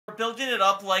building it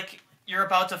up like you're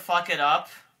about to fuck it up,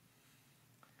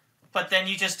 but then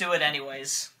you just do it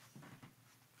anyways.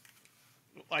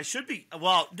 I should be.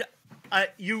 Well,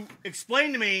 you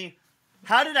explain to me.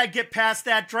 How did I get past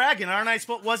that dragon?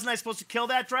 Wasn't I supposed to kill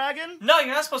that dragon? No,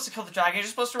 you're not supposed to kill the dragon. You're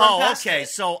supposed to run past it. Okay.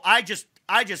 So I just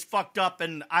fucked up,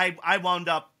 and I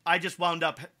just wound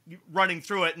up running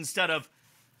through it instead of,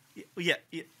 you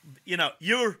know,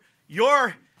 you're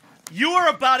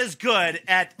about as good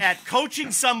at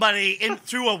coaching somebody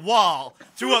through a wall,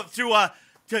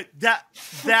 that.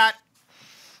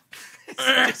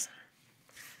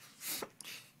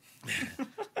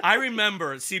 I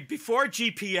remember, before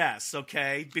GPS,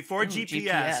 okay? Before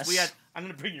GPS, we had... I'm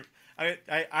going to bring your...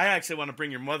 I actually want to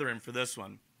bring your mother in for this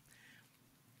one.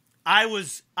 I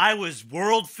was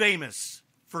world famous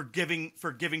for giving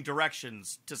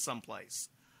directions to someplace.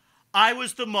 I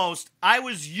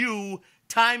was you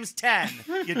times 10.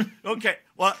 Okay,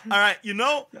 well, all right,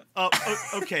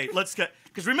 okay, let's get...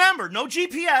 Because remember, no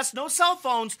GPS, no cell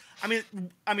phones. I mean,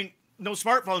 no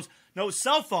smartphones, no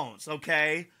cell phones,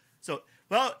 okay? So...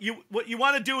 Well, what you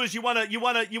want to do is you want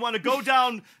to go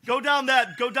down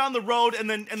the road and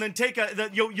then take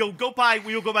you'll go by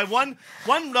one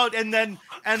road and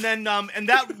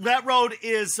that road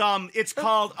is it's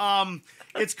called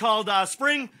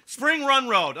Spring Run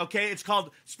Road, okay? It's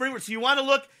called Spring. So you want to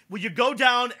look when you go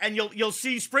down and you'll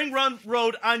see Spring Run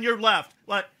Road on your left.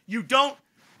 But you don't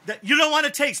want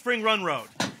to take Spring Run Road.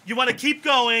 You want to keep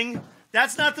going.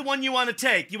 That's not the one you want to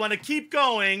take. You want to keep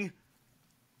going.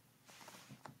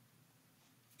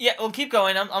 Yeah, well, keep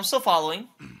going. I'm still following.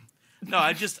 No,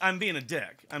 I'm being a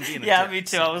dick. Yeah, me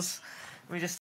too. We just